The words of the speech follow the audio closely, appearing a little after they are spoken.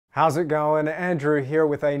How's it going? Andrew here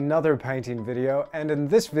with another painting video, and in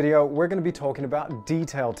this video we're going to be talking about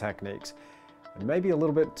detail techniques, and maybe a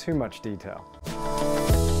little bit too much detail.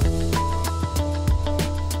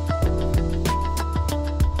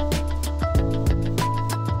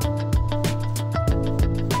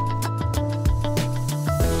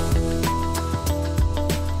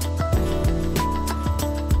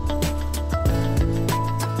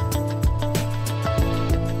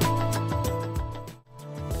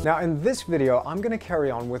 Now in this video, I'm going to carry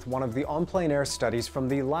on with one of the En Plein Air studies from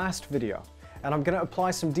the last video, and I'm going to apply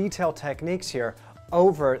some detail techniques here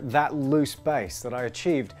over that loose base that I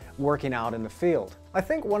achieved working out in the field. I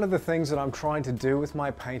think one of the things that I'm trying to do with my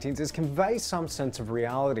paintings is convey some sense of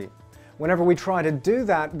reality. Whenever we try to do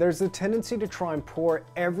that, there's a tendency to try and pour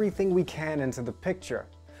everything we can into the picture.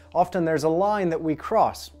 Often there's a line that we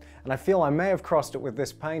cross, and I feel I may have crossed it with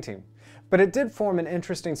this painting. But it did form an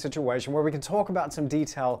interesting situation where we can talk about some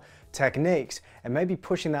detail techniques and maybe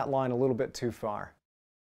pushing that line a little bit too far.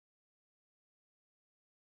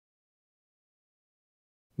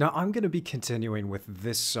 Now I'm going to be continuing with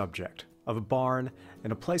this subject of a barn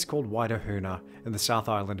in a place called Waitahuna in the South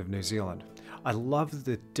Island of New Zealand. I love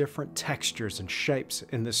the different textures and shapes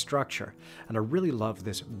in this structure, and I really love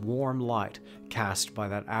this warm light cast by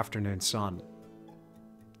that afternoon sun.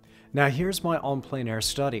 Now here's my En Plein Air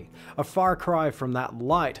study, a far cry from that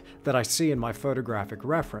light that I see in my photographic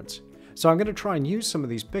reference. So I'm going to try and use some of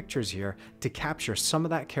these pictures here to capture some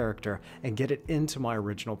of that character and get it into my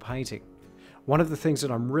original painting. One of the things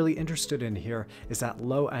that I'm really interested in here is that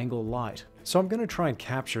low angle light. So I'm going to try and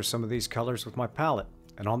capture some of these colors with my palette.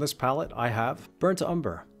 And on this palette I have burnt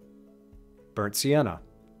umber, burnt sienna,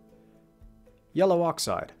 yellow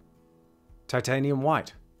oxide, titanium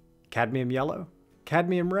white, cadmium yellow,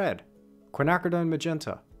 cadmium red, quinacridone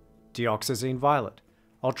magenta, dioxazine violet,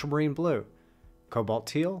 ultramarine blue, cobalt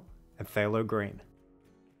teal, and phthalo green.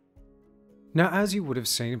 Now, as you would have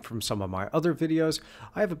seen from some of my other videos,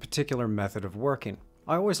 I have a particular method of working.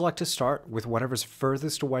 I always like to start with whatever's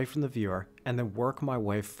furthest away from the viewer and then work my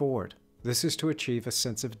way forward. This is to achieve a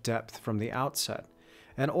sense of depth from the outset.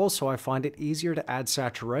 And also I find it easier to add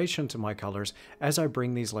saturation to my colors as I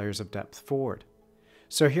bring these layers of depth forward.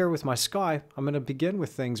 So here with my sky, I'm going to begin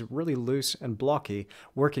with things really loose and blocky,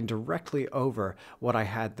 working directly over what I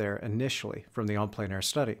had there initially from the En Plein Air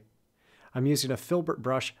study. I'm using a filbert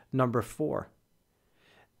brush number 4.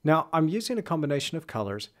 Now I'm using a combination of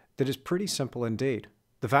colors that is pretty simple indeed.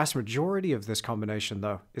 The vast majority of this combination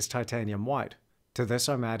though is titanium white. To this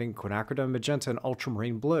I'm adding quinacridone magenta and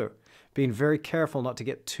ultramarine blue, being very careful not to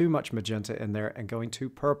get too much magenta in there and going too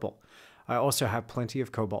purple. I also have plenty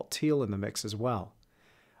of cobalt teal in the mix as well.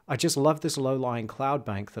 I just love this low-lying cloud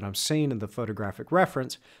bank that I'm seeing in the photographic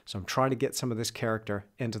reference, so I'm trying to get some of this character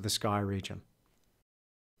into the sky region.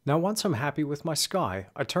 Now once I'm happy with my sky,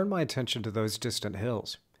 I turn my attention to those distant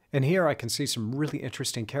hills. And here I can see some really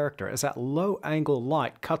interesting character as that low-angle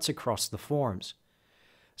light cuts across the forms.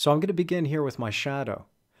 So I'm going to begin here with my shadow.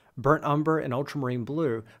 Burnt umber and ultramarine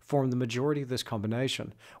blue form the majority of this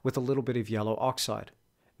combination, with a little bit of yellow oxide.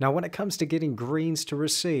 Now when it comes to getting greens to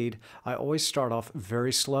recede, I always start off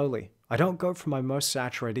very slowly. I don't go for my most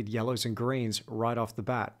saturated yellows and greens right off the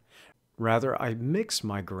bat. Rather, I mix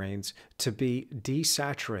my greens to be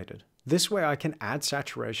desaturated. This way I can add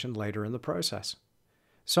saturation later in the process.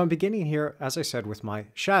 So I'm beginning here, as I said, with my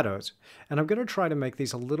shadows, and I'm going to try to make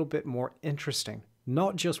these a little bit more interesting,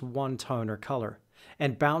 not just one tone or color,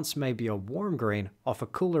 and bounce maybe a warm green off a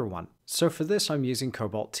cooler one. So for this I'm using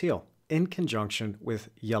cobalt teal in conjunction with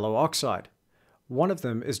yellow oxide. One of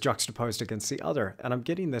them is juxtaposed against the other, and I'm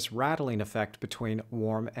getting this rattling effect between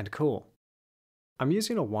warm and cool. I'm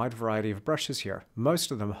using a wide variety of brushes here,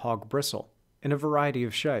 most of them hog bristle, in a variety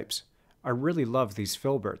of shapes. I really love these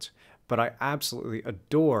filberts, but I absolutely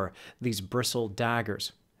adore these bristle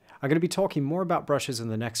daggers. I'm going to be talking more about brushes in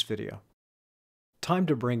the next video. Time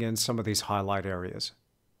to bring in some of these highlight areas.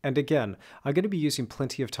 And again, I'm going to be using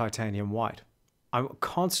plenty of titanium white. I'm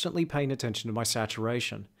constantly paying attention to my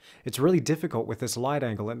saturation. It's really difficult with this light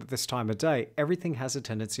angle, and at this time of day, everything has a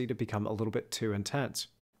tendency to become a little bit too intense.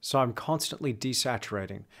 So I'm constantly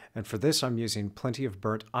desaturating, and for this I'm using plenty of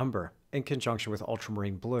burnt umber in conjunction with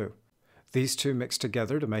ultramarine blue. These two mix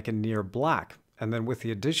together to make a near black, and then with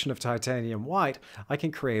the addition of titanium white, I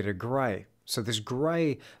can create a gray. So this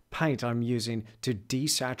gray paint I'm using to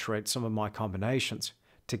desaturate some of my combinations,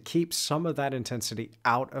 to keep some of that intensity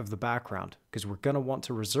out of the background, because we're going to want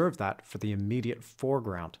to reserve that for the immediate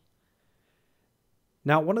foreground.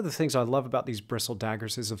 Now, one of the things I love about these bristle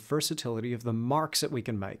daggers is the versatility of the marks that we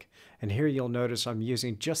can make. And here you'll notice I'm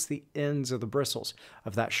using just the ends of the bristles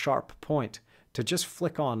of that sharp point to just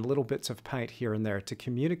flick on little bits of paint here and there to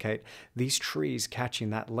communicate these trees catching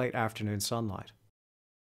that late afternoon sunlight.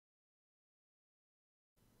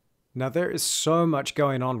 Now there is so much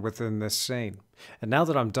going on within this scene, and now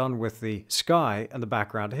that I'm done with the sky and the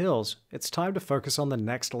background hills, it's time to focus on the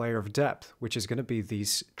next layer of depth, which is going to be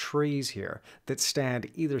these trees here that stand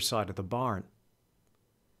either side of the barn.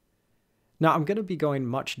 Now I'm going to be going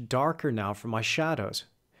much darker now for my shadows.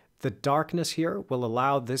 The darkness here will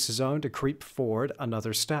allow this zone to creep forward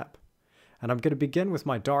another step. And I'm going to begin with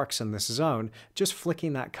my darks in this zone, just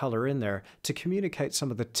flicking that color in there to communicate some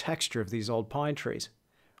of the texture of these old pine trees.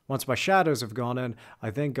 Once my shadows have gone in, I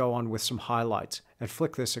then go on with some highlights and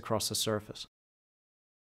flick this across the surface.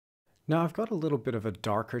 Now I've got a little bit of a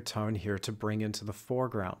darker tone here to bring into the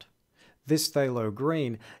foreground. This phthalo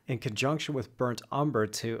green, in conjunction with burnt umber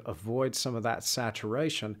to avoid some of that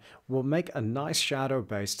saturation, will make a nice shadow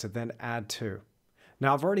base to then add to.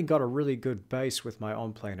 Now I've already got a really good base with my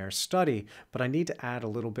En Plein Air study, but I need to add a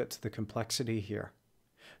little bit to the complexity here.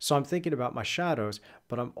 So I'm thinking about my shadows,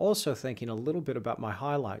 but I'm also thinking a little bit about my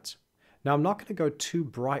highlights. Now I'm not going to go too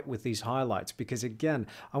bright with these highlights because again,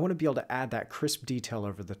 I want to be able to add that crisp detail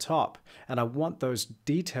over the top, and I want those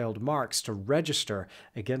detailed marks to register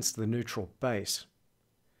against the neutral base.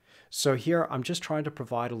 So here I'm just trying to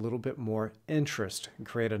provide a little bit more interest and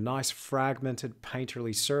create a nice fragmented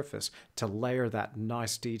painterly surface to layer that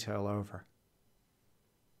nice detail over.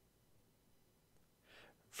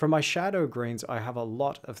 For my shadow greens, I have a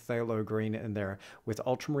lot of phthalo green in there with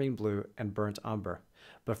ultramarine blue and burnt umber.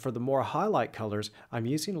 But for the more highlight colors, I'm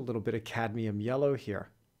using a little bit of cadmium yellow here.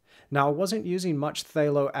 Now, I wasn't using much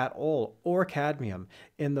phthalo at all or cadmium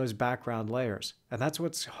in those background layers. And that's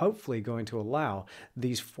what's hopefully going to allow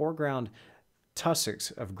these foreground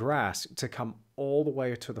tussocks of grass to come all the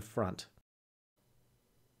way to the front.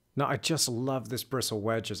 Now, I just love this bristle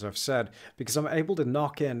wedge, as I've said, because I'm able to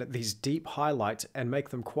knock in these deep highlights and make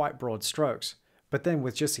them quite broad strokes. But then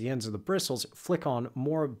with just the ends of the bristles, flick on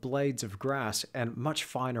more blades of grass and much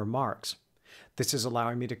finer marks. This is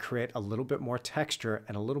allowing me to create a little bit more texture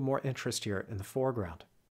and a little more interest here in the foreground.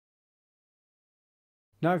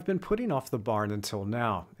 Now, I've been putting off the barn until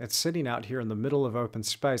now. It's sitting out here in the middle of open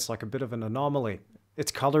space like a bit of an anomaly.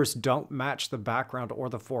 Its colors don't match the background or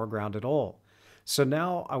the foreground at all. So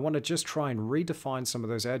now I want to just try and redefine some of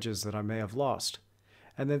those edges that I may have lost,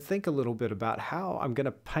 and then think a little bit about how I'm going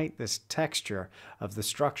to paint this texture of the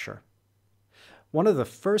structure. One of the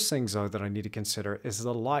first things, though, that I need to consider is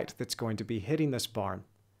the light that's going to be hitting this barn.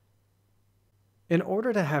 In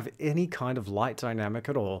order to have any kind of light dynamic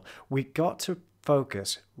at all, we got to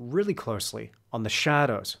focus really closely on the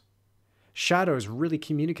shadows. Shadows really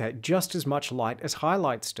communicate just as much light as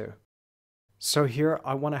highlights do. So here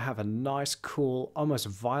I want to have a nice, cool, almost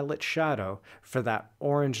violet shadow for that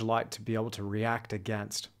orange light to be able to react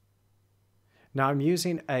against. Now I'm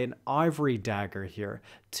using an ivory dagger here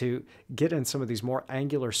to get in some of these more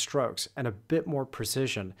angular strokes and a bit more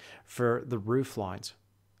precision for the roof lines.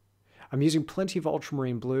 I'm using plenty of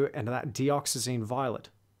ultramarine blue and that deoxazine violet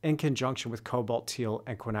in conjunction with cobalt teal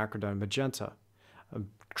and quinacridone magenta.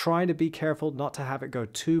 I'm trying to be careful not to have it go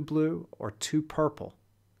too blue or too purple,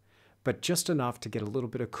 but just enough to get a little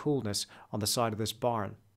bit of coolness on the side of this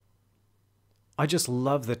barn. I just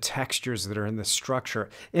love the textures that are in this structure,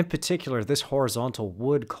 in particular this horizontal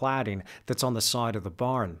wood cladding that's on the side of the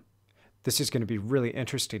barn. This is going to be really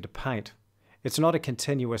interesting to paint. It's not a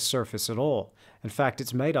continuous surface at all. In fact,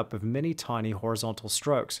 it's made up of many tiny horizontal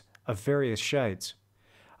strokes of various shades.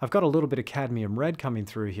 I've got a little bit of cadmium red coming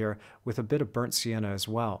through here with a bit of burnt sienna as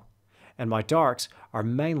well. And my darks are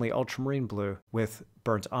mainly ultramarine blue with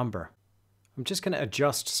burnt umber. I'm just going to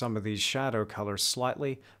adjust some of these shadow colors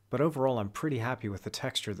slightly, but overall I'm pretty happy with the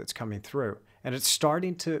texture that's coming through, and it's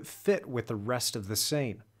starting to fit with the rest of the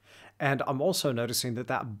scene. And I'm also noticing that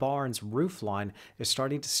that barn's roof line is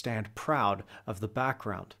starting to stand proud of the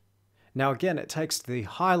background. Now again, it takes the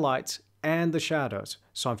highlights and the shadows,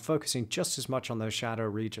 so I'm focusing just as much on those shadow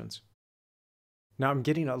regions. Now I'm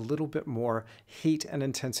getting a little bit more heat and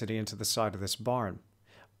intensity into the side of this barn,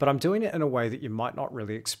 but I'm doing it in a way that you might not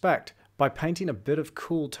really expect, by painting a bit of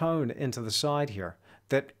cool tone into the side here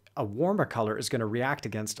that a warmer color is going to react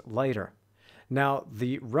against later. Now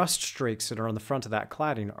the rust streaks that are on the front of that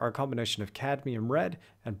cladding are a combination of cadmium red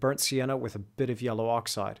and burnt sienna with a bit of yellow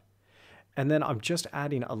oxide. And then I'm just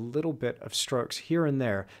adding a little bit of strokes here and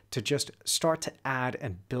there to just start to add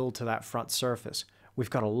and build to that front surface.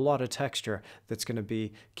 We've got a lot of texture that's going to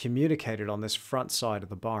be communicated on this front side of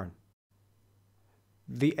the barn.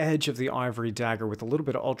 The edge of the ivory dagger with a little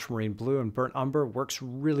bit of ultramarine blue and burnt umber works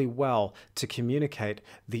really well to communicate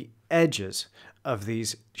the edges of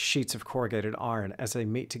these sheets of corrugated iron as they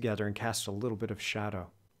meet together and cast a little bit of shadow.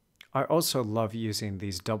 I also love using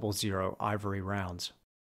these 00 ivory rounds.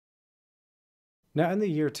 Now in the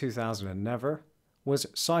year 2000 never was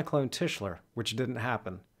Cyclone Tischler, which didn't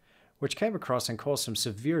happen, which came across and caused some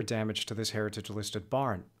severe damage to this heritage-listed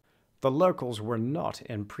barn. The locals were not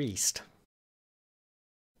impressed.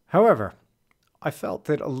 However, I felt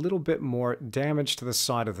that a little bit more damage to the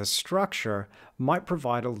side of the structure might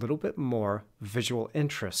provide a little bit more visual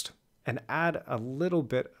interest and add a little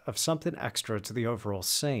bit of something extra to the overall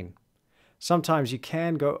scene. Sometimes you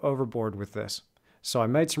can go overboard with this, so I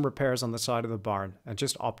made some repairs on the side of the barn and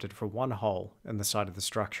just opted for one hole in the side of the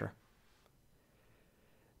structure.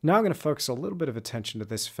 Now I'm going to focus a little bit of attention to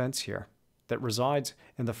this fence here that resides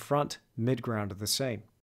in the front midground of the scene.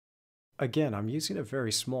 Again, I'm using a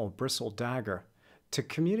very small bristle dagger to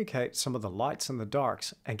communicate some of the lights and the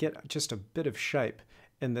darks and get just a bit of shape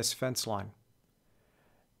in this fence line.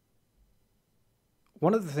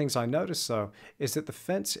 One of the things I noticed though is that the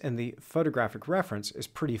fence in the photographic reference is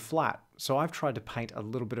pretty flat, so I've tried to paint a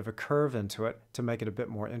little bit of a curve into it to make it a bit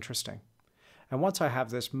more interesting. And once I have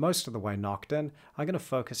this most of the way knocked in, I'm going to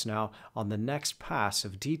focus now on the next pass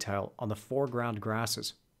of detail on the foreground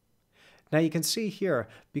grasses. Now you can see here,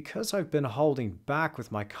 because I've been holding back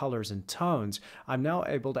with my colors and tones, I'm now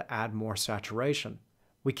able to add more saturation.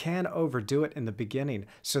 We can overdo it in the beginning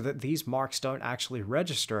so that these marks don't actually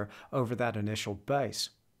register over that initial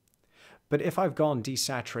base. But if I've gone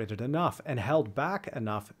desaturated enough and held back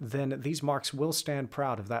enough, then these marks will stand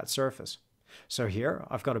proud of that surface. So here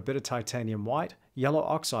I've got a bit of titanium white, yellow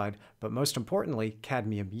oxide, but most importantly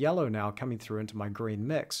cadmium yellow now coming through into my green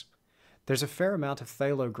mix. There's a fair amount of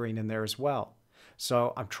phthalo green in there as well.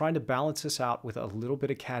 So I'm trying to balance this out with a little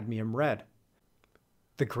bit of cadmium red.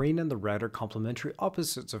 The green and the red are complementary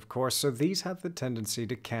opposites, of course, so these have the tendency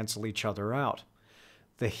to cancel each other out.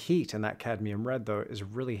 The heat in that cadmium red, though, is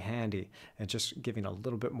really handy and just giving a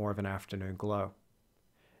little bit more of an afternoon glow.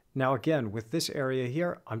 Now again, with this area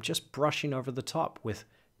here, I'm just brushing over the top with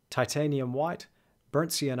titanium white,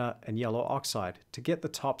 burnt sienna, and yellow oxide to get the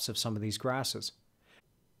tops of some of these grasses.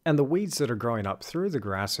 And the weeds that are growing up through the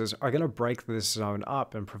grasses are going to break this zone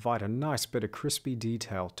up and provide a nice bit of crispy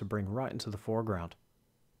detail to bring right into the foreground.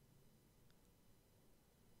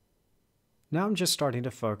 Now I'm just starting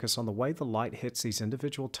to focus on the way the light hits these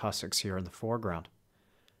individual tussocks here in the foreground.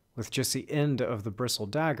 With just the end of the bristle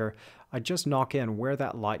dagger, I just knock in where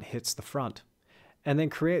that light hits the front, and then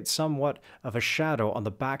create somewhat of a shadow on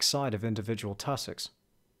the back side of individual tussocks.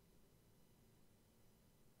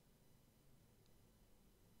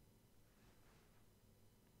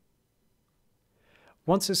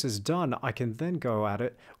 Once this is done, I can then go at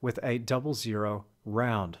it with a 00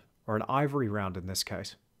 round, or an ivory round in this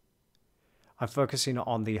case. I'm focusing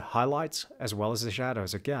on the highlights as well as the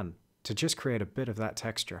shadows again, to just create a bit of that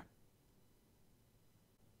texture.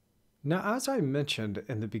 Now, as I mentioned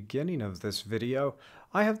in the beginning of this video,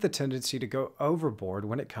 I have the tendency to go overboard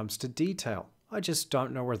when it comes to detail. I just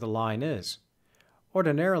don't know where the line is.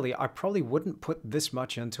 Ordinarily, I probably wouldn't put this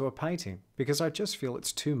much into a painting because I just feel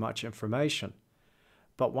it's too much information.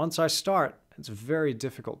 But once I start, it's very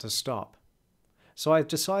difficult to stop. So I've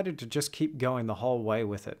decided to just keep going the whole way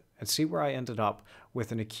with it and see where I ended up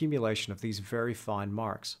with an accumulation of these very fine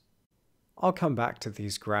marks. I'll come back to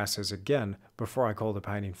these grasses again before I call the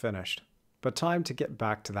painting finished, but time to get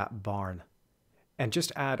back to that barn and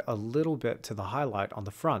just add a little bit to the highlight on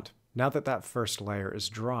the front now that that first layer is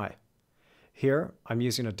dry. Here I'm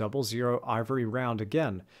using a 00 ivory round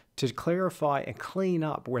again to clarify and clean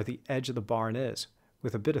up where the edge of the barn is.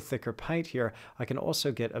 With a bit of thicker paint here, I can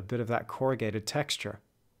also get a bit of that corrugated texture.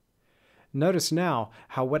 Notice now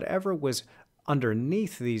how whatever was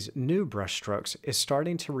underneath these new brush strokes is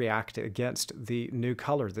starting to react against the new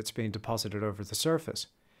color that's being deposited over the surface.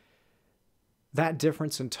 That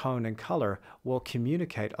difference in tone and color will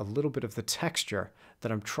communicate a little bit of the texture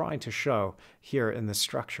that I'm trying to show here in this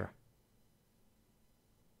structure.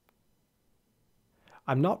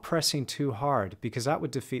 I'm not pressing too hard because that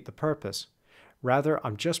would defeat the purpose. Rather,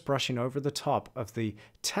 I'm just brushing over the top of the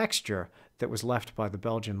texture that was left by the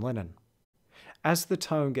Belgian linen. As the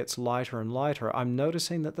tone gets lighter and lighter, I'm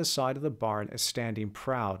noticing that the side of the barn is standing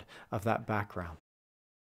proud of that background.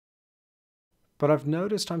 But I've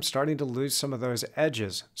noticed I'm starting to lose some of those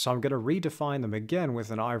edges, so I'm going to redefine them again with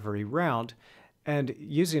an ivory round, and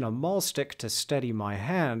using a maul stick to steady my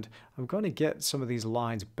hand, I'm going to get some of these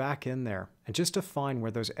lines back in there and just define where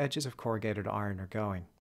those edges of corrugated iron are going.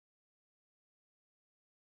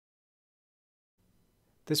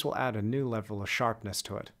 This will add a new level of sharpness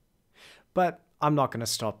to it. But I'm not going to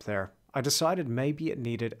stop there. I decided maybe it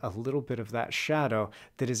needed a little bit of that shadow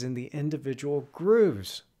that is in the individual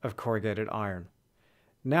grooves of corrugated iron.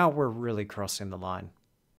 Now we're really crossing the line.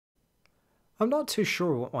 I'm not too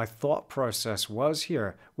sure what my thought process was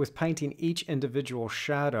here with painting each individual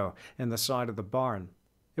shadow in the side of the barn.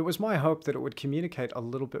 It was my hope that it would communicate a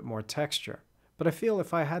little bit more texture, but I feel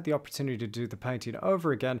if I had the opportunity to do the painting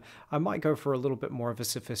over again, I might go for a little bit more of a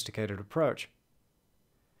sophisticated approach.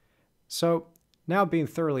 So, now being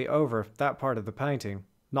thoroughly over that part of the painting,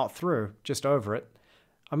 not through, just over it,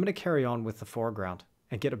 I'm going to carry on with the foreground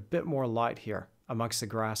and get a bit more light here amongst the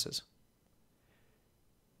grasses.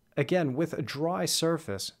 Again, with a dry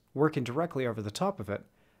surface, working directly over the top of it,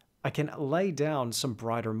 I can lay down some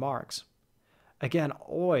brighter marks. Again,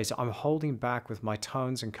 always I'm holding back with my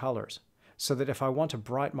tones and colors, so that if I want a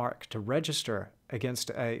bright mark to register against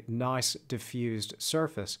a nice diffused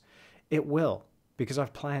surface, it will, because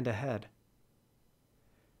I've planned ahead.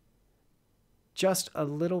 Just a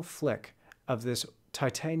little flick of this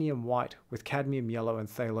titanium white with cadmium yellow and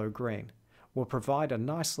phthalo green will provide a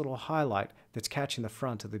nice little highlight that's catching the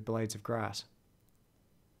front of the blades of grass.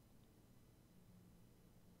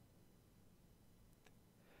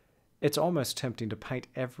 It's almost tempting to paint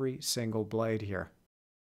every single blade here.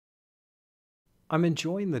 I'm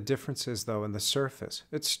enjoying the differences though in the surface.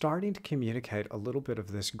 It's starting to communicate a little bit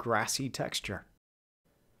of this grassy texture.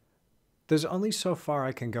 There's only so far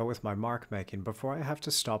I can go with my mark making before I have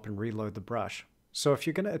to stop and reload the brush. So if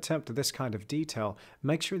you're going to attempt this kind of detail,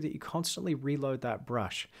 make sure that you constantly reload that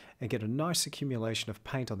brush and get a nice accumulation of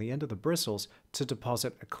paint on the end of the bristles to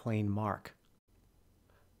deposit a clean mark.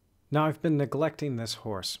 Now I've been neglecting this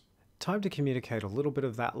horse. Time to communicate a little bit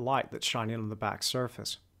of that light that's shining on the back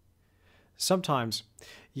surface. Sometimes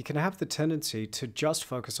you can have the tendency to just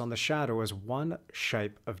focus on the shadow as one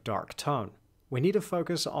shape of dark tone. We need to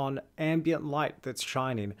focus on ambient light that's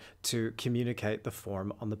shining to communicate the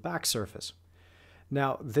form on the back surface.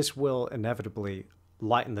 Now, this will inevitably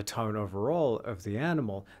lighten the tone overall of the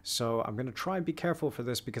animal, so I'm going to try and be careful for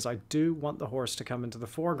this because I do want the horse to come into the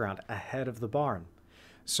foreground ahead of the barn.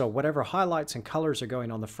 So whatever highlights and colors are going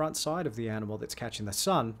on the front side of the animal that's catching the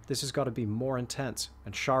sun, this has got to be more intense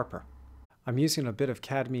and sharper. I'm using a bit of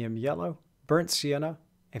cadmium yellow, burnt sienna,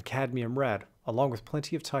 and cadmium red, along with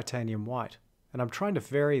plenty of titanium white, and I'm trying to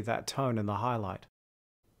vary that tone in the highlight.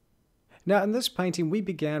 Now in this painting we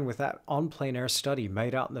began with that En Plein Air study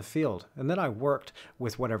made out in the field, and then I worked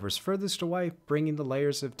with whatever's furthest away, bringing the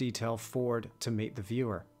layers of detail forward to meet the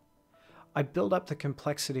viewer. I build up the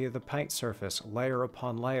complexity of the paint surface layer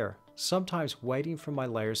upon layer, sometimes waiting for my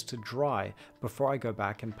layers to dry before I go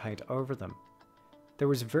back and paint over them. There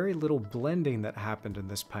was very little blending that happened in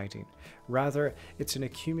this painting. Rather, it's an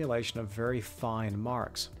accumulation of very fine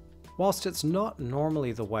marks. Whilst it's not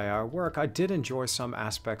normally the way I work, I did enjoy some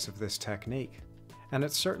aspects of this technique, and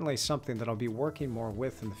it's certainly something that I'll be working more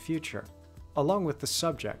with in the future. Along with the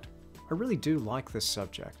subject, I really do like this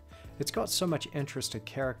subject. It's got so much interesting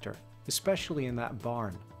character, especially in that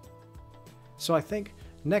barn. So I think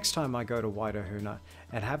next time I go to Waitahuna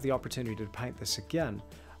and have the opportunity to paint this again,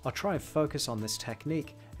 I'll try and focus on this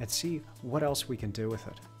technique and see what else we can do with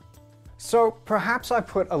it. So perhaps I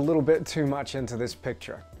put a little bit too much into this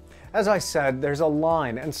picture. As I said, there's a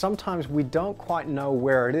line, and sometimes we don't quite know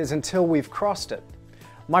where it is until we've crossed it.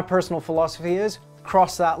 My personal philosophy is,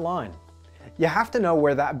 cross that line. You have to know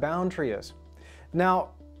where that boundary is.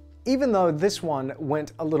 Now, even though this one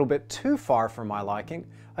went a little bit too far for my liking,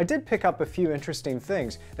 I did pick up a few interesting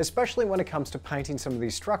things, especially when it comes to painting some of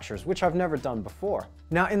these structures, which I've never done before.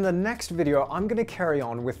 Now in the next video, I'm going to carry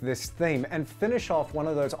on with this theme and finish off one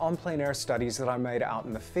of those En Plein Air studies that I made out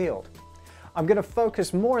in the field. I'm going to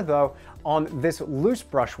focus more though on this loose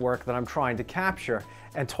brush work that I'm trying to capture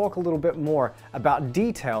and talk a little bit more about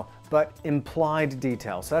detail, but implied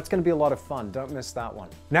detail. So that's going to be a lot of fun. Don't miss that one.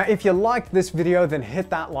 Now, if you liked this video, then hit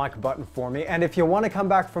that like button for me. And if you want to come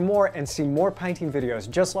back for more and see more painting videos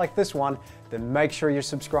just like this one, then make sure you're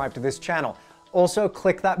subscribed to this channel. Also,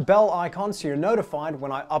 click that bell icon so you're notified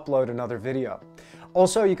when I upload another video.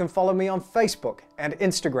 Also, you can follow me on Facebook and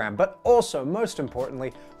Instagram, but also, most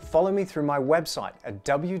importantly, follow me through my website at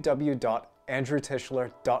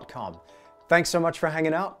www.andrewtischler.com. Thanks so much for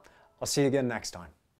hanging out. I'll see you again next time.